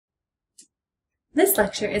This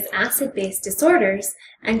lecture is acid-base disorders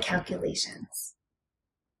and calculations.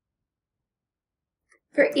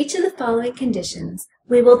 For each of the following conditions,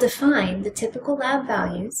 we will define the typical lab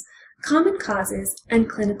values, common causes, and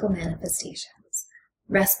clinical manifestations: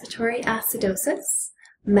 respiratory acidosis,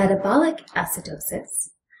 metabolic acidosis,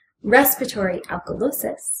 respiratory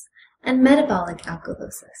alkalosis, and metabolic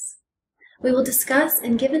alkalosis. We will discuss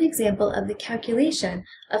and give an example of the calculation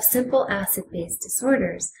of simple acid-base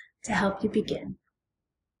disorders to help you begin.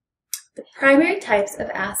 The primary types of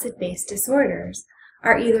acid-base disorders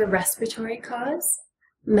are either respiratory cause,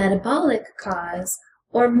 metabolic cause,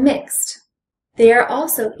 or mixed. They are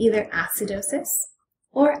also either acidosis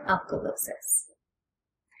or alkalosis.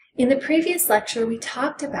 In the previous lecture, we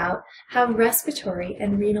talked about how respiratory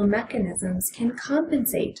and renal mechanisms can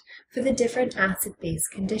compensate for the different acid-base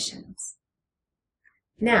conditions.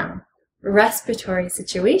 Now, respiratory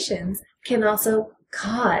situations can also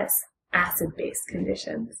cause acid-base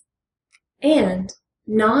conditions, and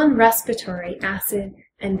non-respiratory acid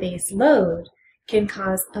and base load can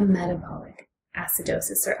cause a metabolic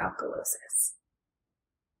acidosis or alkalosis.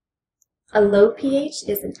 A low pH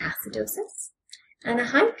is an acidosis, and a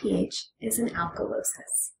high pH is an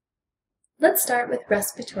alkalosis. Let's start with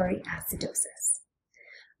respiratory acidosis.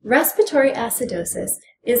 Respiratory acidosis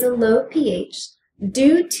is a low pH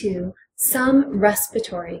due to some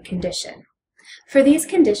respiratory condition. For these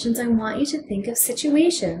conditions, I want you to think of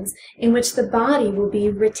situations in which the body will be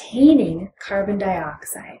retaining carbon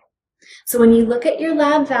dioxide. So when you look at your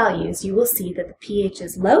lab values, you will see that the pH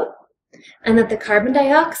is low and that the carbon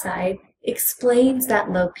dioxide explains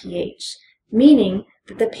that low pH, meaning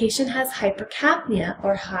that the patient has hypercapnia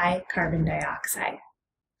or high carbon dioxide.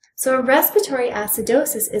 So a respiratory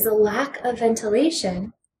acidosis is a lack of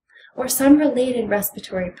ventilation or some related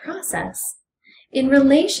respiratory process in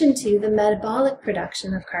relation to the metabolic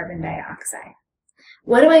production of carbon dioxide.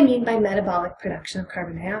 What do I mean by metabolic production of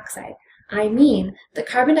carbon dioxide? I mean the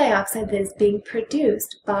carbon dioxide that is being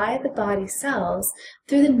produced by the body cells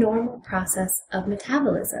through the normal process of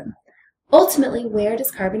metabolism. Ultimately, where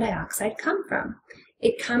does carbon dioxide come from?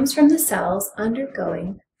 It comes from the cells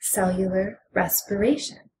undergoing cellular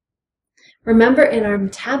respiration. Remember, in our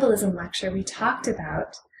metabolism lecture, we talked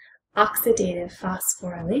about oxidative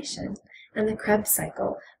phosphorylation and the Krebs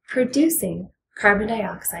cycle producing carbon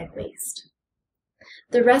dioxide waste.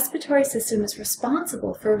 The respiratory system is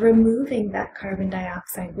responsible for removing that carbon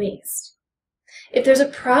dioxide waste. If there's a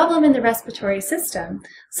problem in the respiratory system,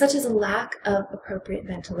 such as a lack of appropriate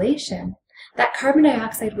ventilation, that carbon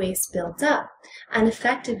dioxide waste builds up and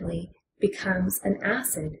effectively becomes an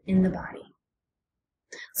acid in the body.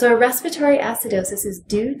 So a respiratory acidosis is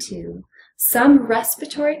due to some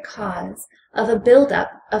respiratory cause of a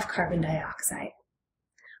buildup of carbon dioxide.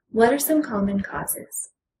 What are some common causes?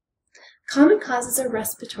 Common causes are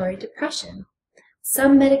respiratory depression.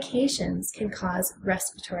 Some medications can cause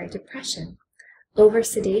respiratory depression,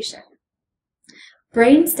 over-sedation.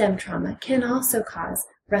 Brainstem trauma can also cause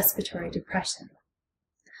respiratory depression.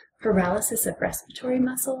 Paralysis of respiratory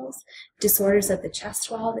muscles, disorders of the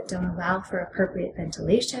chest wall that don't allow for appropriate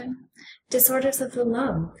ventilation, disorders of the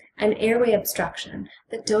lung, and airway obstruction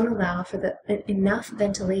that don't allow for enough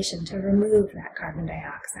ventilation to remove that carbon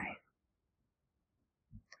dioxide.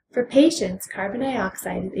 For patients, carbon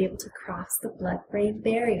dioxide is able to cross the blood-brain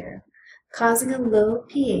barrier, causing a low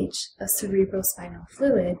pH of cerebrospinal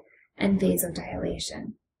fluid and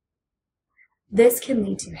vasodilation. This can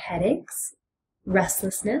lead to headaches,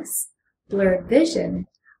 restlessness, blurred vision,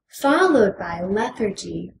 followed by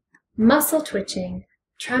lethargy, muscle twitching,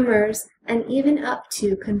 tremors, and even up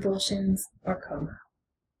to convulsions or coma.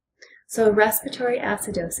 So respiratory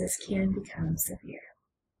acidosis can become severe.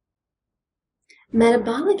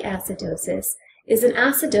 Metabolic acidosis is an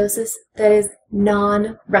acidosis that is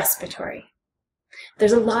non-respiratory.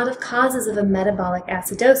 There's a lot of causes of a metabolic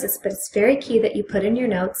acidosis, but it's very key that you put in your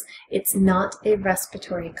notes, it's not a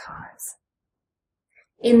respiratory cause.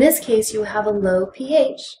 In this case, you will have a low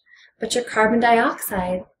pH, but your carbon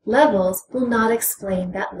dioxide levels will not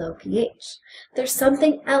explain that low pH. There's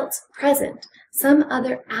something else present, some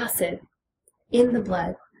other acid in the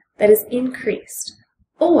blood that is increased,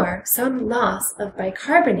 or some loss of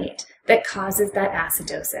bicarbonate that causes that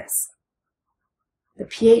acidosis. The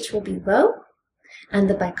pH will be low, and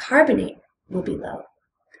the bicarbonate will be low.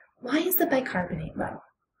 Why is the bicarbonate low?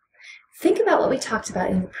 Think about what we talked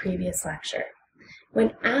about in the previous lecture.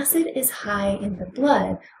 When acid is high in the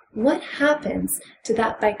blood, what happens to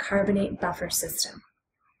that bicarbonate buffer system?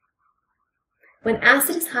 When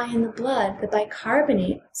acid is high in the blood, the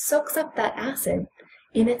bicarbonate soaks up that acid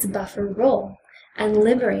in its buffer role and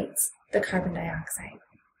liberates the carbon dioxide.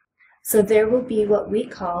 So there will be what we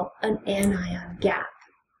call an anion gap.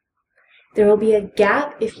 There will be a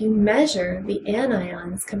gap if you measure the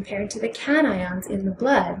anions compared to the cations in the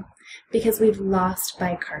blood because we've lost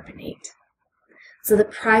bicarbonate. So the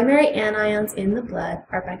primary anions in the blood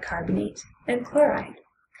are bicarbonate and chloride.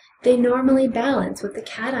 They normally balance with the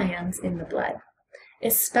cations in the blood,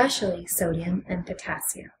 especially sodium and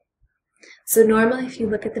potassium. So normally if you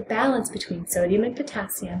look at the balance between sodium and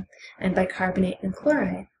potassium and bicarbonate and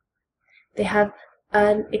chloride, they have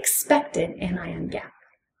an expected anion gap.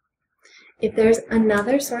 If there's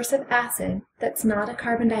another source of acid that's not a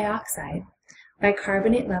carbon dioxide,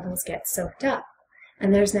 bicarbonate levels get soaked up,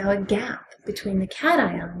 and there's now a gap between the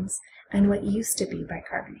cations and what used to be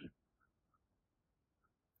bicarbonate.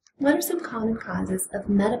 What are some common causes of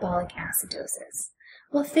metabolic acidosis?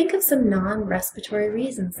 Well, think of some non-respiratory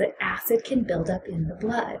reasons that acid can build up in the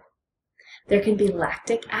blood. There can be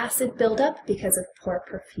lactic acid buildup because of poor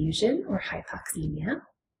perfusion or hypoxemia.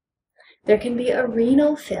 There can be a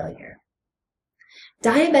renal failure.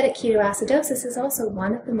 Diabetic ketoacidosis is also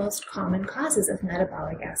one of the most common causes of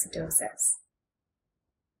metabolic acidosis.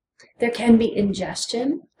 There can be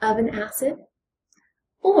ingestion of an acid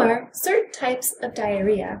or certain types of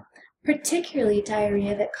diarrhea, particularly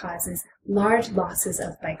diarrhea that causes large losses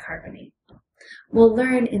of bicarbonate. We'll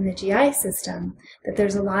learn in the GI system that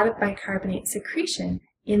there's a lot of bicarbonate secretion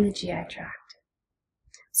in the GI tract.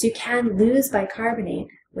 So you can lose bicarbonate,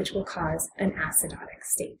 which will cause an acidotic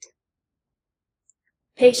state.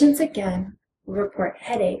 Patients again will report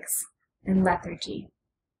headaches and lethargy.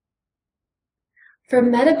 For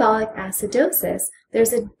metabolic acidosis,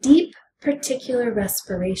 there's a deep particular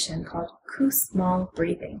respiration called Kussmaul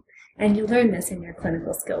breathing, and you learn this in your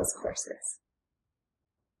clinical skills courses.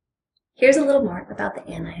 Here's a little more about the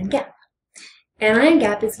anion gap. Anion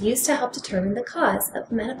gap is used to help determine the cause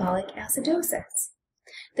of metabolic acidosis.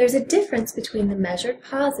 There's a difference between the measured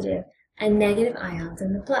positive and negative ions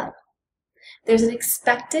in the blood. There's an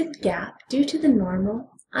expected gap due to the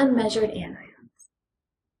normal unmeasured anions.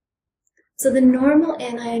 So the normal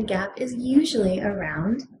anion gap is usually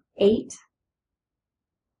around 8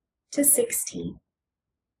 to 16.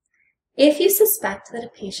 If you suspect that a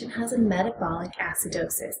patient has a metabolic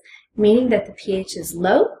acidosis, meaning that the pH is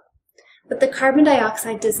low, but the carbon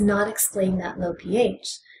dioxide does not explain that low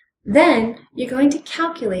pH, then you're going to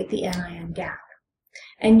calculate the anion gap.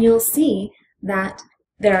 And you'll see that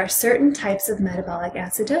there are certain types of metabolic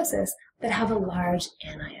acidosis that have a large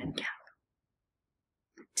anion gap.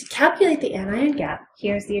 To calculate the anion gap,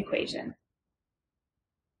 here's the equation.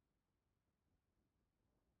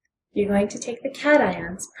 You're going to take the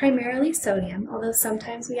cations, primarily sodium, although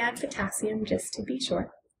sometimes we add potassium just to be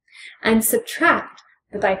sure, and subtract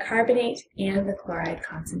the bicarbonate and the chloride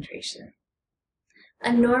concentration.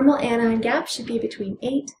 A normal anion gap should be between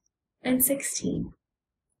 8 and 16.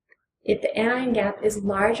 If the anion gap is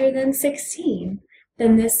larger than 16,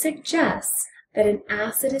 then this suggests that an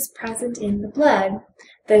acid is present in the blood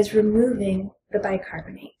that is removing the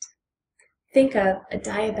bicarbonate. Think of a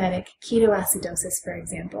diabetic ketoacidosis, for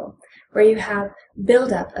example, where you have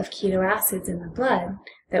buildup of ketoacids in the blood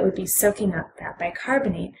that would be soaking up that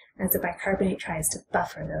bicarbonate as the bicarbonate tries to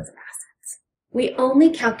buffer those acids. We only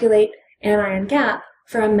calculate anion gap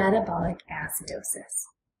for a metabolic acidosis.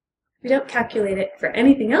 We don't calculate it for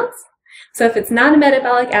anything else, so if it's not a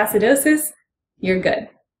metabolic acidosis, you're good.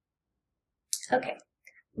 Okay,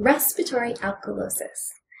 respiratory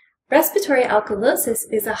alkalosis. Respiratory alkalosis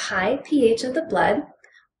is a high pH of the blood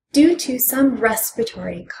due to some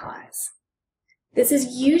respiratory cause. This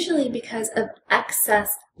is usually because of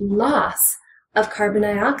excess loss of carbon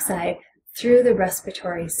dioxide through the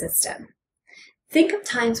respiratory system. Think of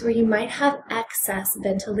times where you might have excess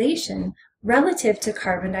ventilation relative to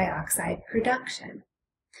carbon dioxide production.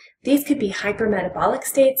 These could be hypermetabolic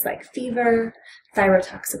states like fever,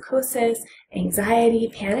 thyrotoxicosis, anxiety,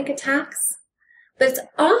 panic attacks, but it's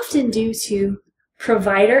often due to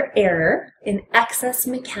provider error in excess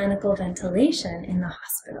mechanical ventilation in the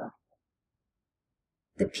hospital.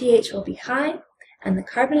 The pH will be high and the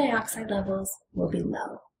carbon dioxide levels will be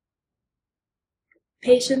low.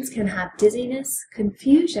 Patients can have dizziness,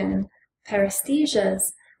 confusion,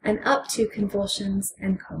 paresthesias, and up to convulsions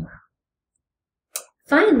and coma.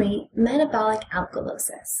 Finally, metabolic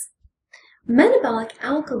alkalosis. Metabolic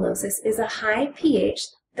alkalosis is a high pH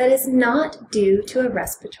that is not due to a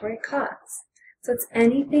respiratory cause. So it's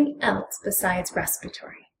anything else besides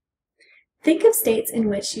respiratory. Think of states in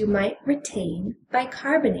which you might retain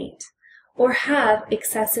bicarbonate or have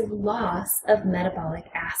excessive loss of metabolic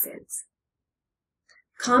acids.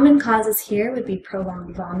 Common causes here would be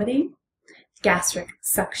prolonged vomiting, gastric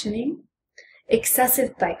suctioning,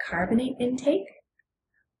 excessive bicarbonate intake,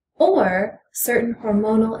 or certain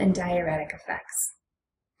hormonal and diuretic effects.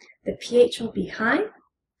 The pH will be high,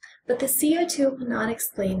 but the CO2 will not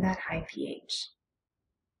explain that high pH.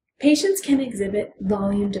 Patients can exhibit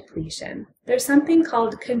volume depletion. There's something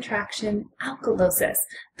called contraction alkalosis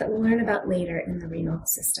that we'll learn about later in the renal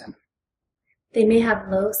system. They may have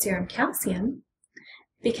low serum calcium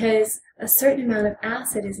because a certain amount of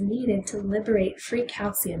acid is needed to liberate free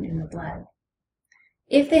calcium in the blood.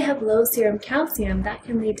 If they have low serum calcium, that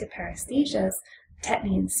can lead to paresthesias,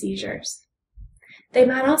 tetany, and seizures. They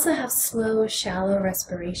might also have slow, shallow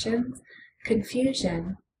respirations,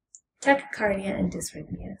 confusion, tachycardia, and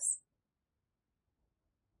dysrhythmias.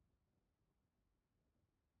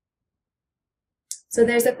 So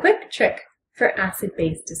there's a quick trick for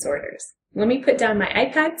acid-base disorders. Let me put down my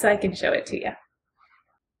iPad so I can show it to you.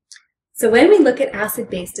 So when we look at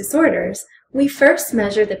acid-base disorders, we first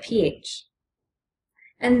measure the pH,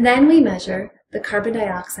 and then we measure the carbon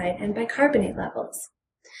dioxide and bicarbonate levels.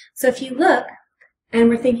 So if you look, and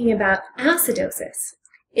we're thinking about acidosis,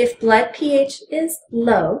 if blood pH is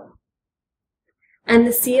low and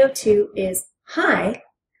the CO2 is high,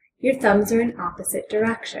 your thumbs are in opposite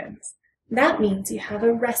directions. That means you have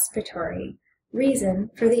a respiratory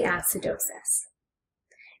reason for the acidosis.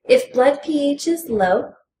 If blood pH is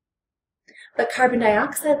low, but carbon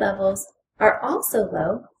dioxide levels are also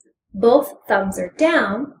low, both thumbs are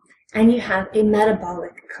down, and you have a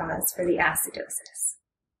metabolic cause for the acidosis.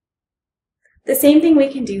 The same thing we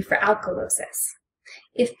can do for alkalosis.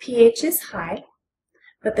 If pH is high,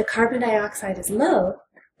 but the carbon dioxide is low,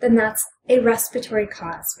 then that's a respiratory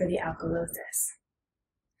cause for the alkalosis.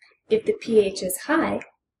 If the pH is high,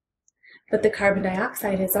 but the carbon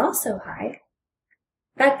dioxide is also high,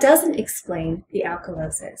 that doesn't explain the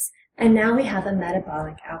alkalosis, and now we have a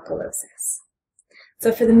metabolic alkalosis.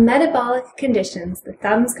 So for the metabolic conditions, the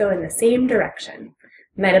thumbs go in the same direction.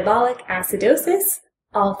 Metabolic acidosis,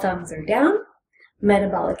 all thumbs are down.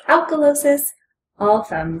 Metabolic alkalosis, all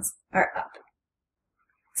thumbs are up.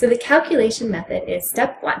 So the calculation method is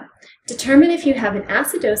step 1. Determine if you have an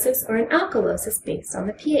acidosis or an alkalosis based on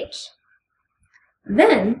the pH.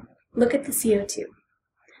 Then look at the CO2.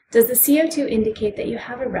 Does the CO2 indicate that you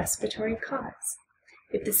have a respiratory cause?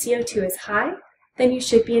 If the CO2 is high, then you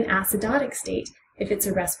should be in acidotic state if it's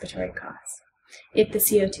a respiratory cause. If the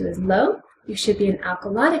CO2 is low, you should be in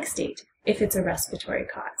alkalotic state if it's a respiratory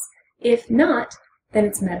cause. If not, then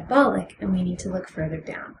it's metabolic and we need to look further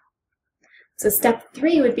down. So step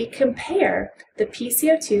 3 would be compare the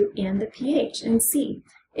pCO2 and the pH and see,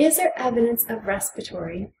 is there evidence of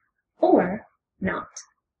respiratory or not?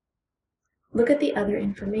 Look at the other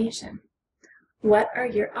information. What are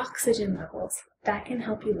your oxygen levels? That can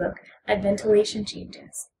help you look at ventilation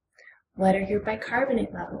changes. What are your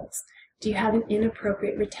bicarbonate levels? Do you have an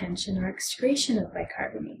inappropriate retention or excretion of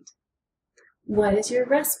bicarbonate? What is your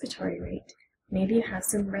respiratory rate? Maybe you have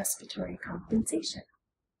some respiratory compensation.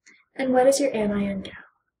 And what is your anion count?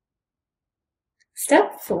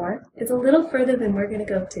 Step 4 is a little further than we're going to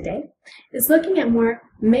go today, is looking at more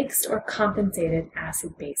mixed or compensated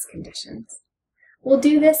acid-base conditions. We'll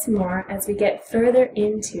do this more as we get further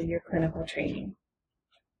into your clinical training.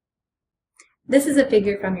 This is a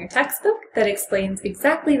figure from your textbook that explains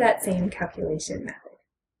exactly that same calculation method.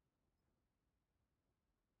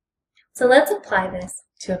 So let's apply this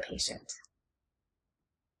to a patient.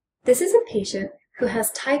 This is a patient who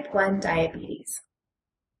has type 1 diabetes.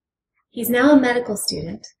 He's now a medical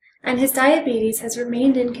student, and his diabetes has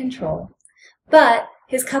remained in control, but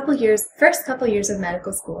his first couple years of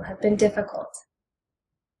medical school have been difficult.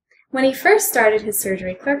 When he first started his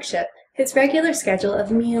surgery clerkship, his regular schedule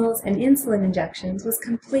of meals and insulin injections was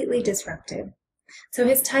completely disrupted, so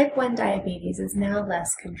his type 1 diabetes is now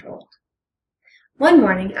less controlled. One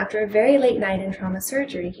morning, after a very late night in trauma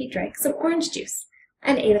surgery, he drank some orange juice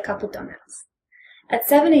and ate a couple donuts. At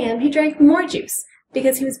 7 a.m., he drank more juice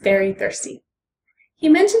because he was very thirsty. He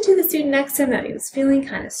mentioned to the student next to him that he was feeling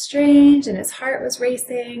kind of strange and his heart was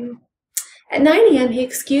racing. At 9 a.m., he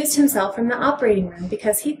excused himself from the operating room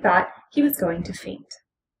because he thought he was going to faint.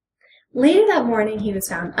 Later that morning, he was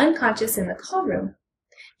found unconscious in the call room.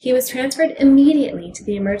 He was transferred immediately to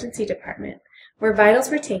the emergency department, where vitals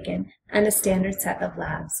were taken and a standard set of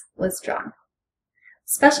labs was drawn.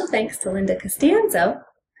 Special thanks to Linda Costanzo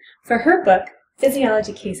for her book,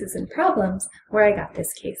 Physiology Cases and Problems, where I got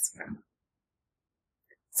this case from.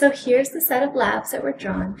 So here's the set of labs that were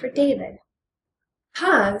drawn for David.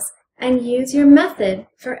 Pause and use your method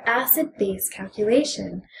for acid-base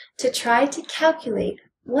calculation to try to calculate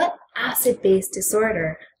what acid-base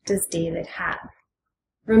disorder does David have.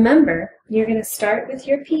 Remember, you're going to start with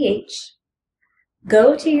your pH,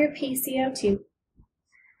 go to your PCO2,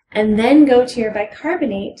 and then go to your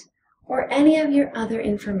bicarbonate or any of your other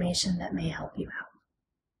information that may help you out.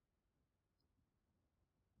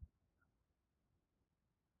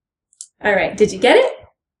 All right, did you get it?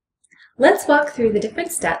 Let's walk through the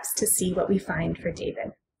different steps to see what we find for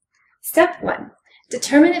David. Step 1,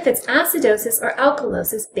 determine if it's acidosis or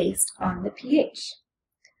alkalosis based on the pH.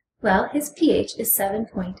 Well, his pH is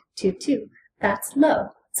 7.22. That's low,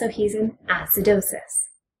 so he's in acidosis.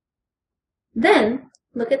 Then,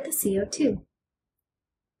 look at the CO2.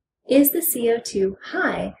 Is the CO2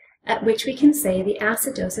 high, at which we can say the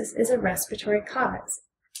acidosis is a respiratory cause?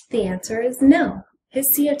 The answer is no.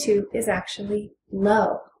 His CO2 is actually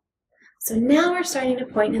low. So now we're starting to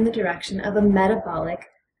point in the direction of a metabolic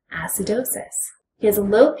acidosis. He has a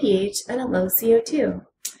low pH and a low CO2.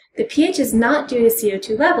 The pH is not due to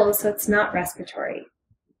CO2 levels, so it's not respiratory.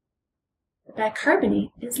 The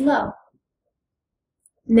bicarbonate is low.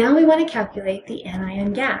 Now we want to calculate the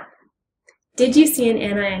anion gap. Did you see an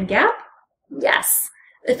anion gap? Yes.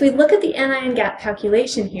 If we look at the anion gap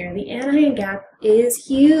calculation here, the anion gap is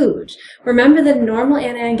huge. Remember, the normal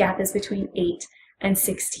anion gap is between 8 and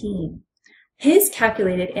 16. His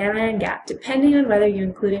calculated anion gap, depending on whether you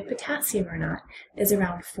included potassium or not, is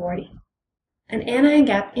around 40. An anion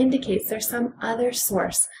gap indicates there's some other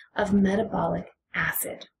source of metabolic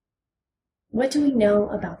acid. What do we know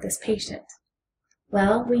about this patient?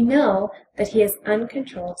 Well, we know that he has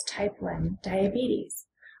uncontrolled type 1 diabetes.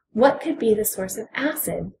 What could be the source of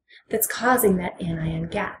acid that's causing that anion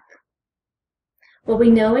gap? Well, we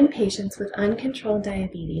know in patients with uncontrolled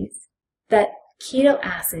diabetes that keto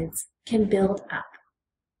acids can build up.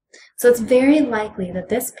 So it's very likely that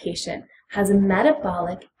this patient has a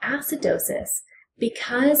metabolic acidosis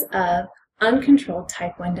because of uncontrolled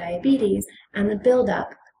type 1 diabetes and the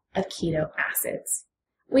buildup of keto acids.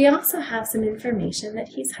 We also have some information that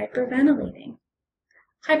he's hyperventilating.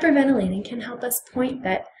 Hyperventilating can help us point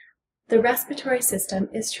that the respiratory system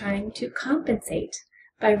is trying to compensate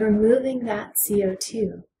by removing that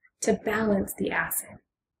CO2 to balance the acid.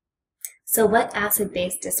 So what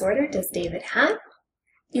acid-base disorder does David have?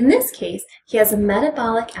 In this case, he has a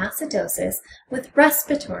metabolic acidosis with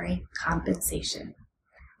respiratory compensation.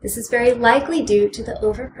 This is very likely due to the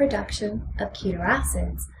overproduction of keto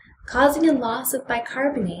acids, causing a loss of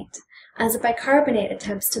bicarbonate as the bicarbonate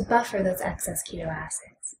attempts to buffer those excess keto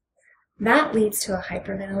acids. That leads to a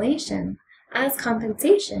hyperventilation as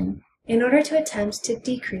compensation in order to attempt to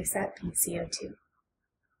decrease that PCO2.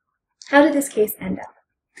 How did this case end up?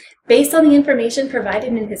 Based on the information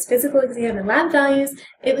provided in his physical exam and lab values,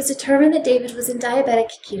 it was determined that David was in diabetic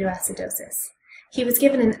ketoacidosis. He was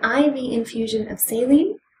given an IV infusion of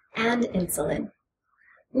saline and insulin.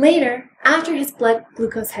 Later, after his blood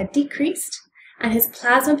glucose had decreased and his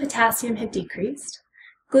plasma potassium had decreased,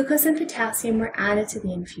 glucose and potassium were added to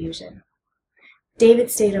the infusion. David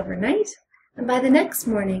stayed overnight, and by the next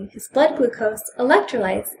morning, his blood glucose,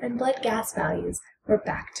 electrolytes, and blood gas values were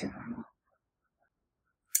back to normal.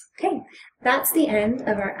 Okay, that's the end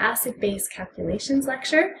of our acid-base calculations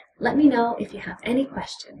lecture. Let me know if you have any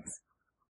questions.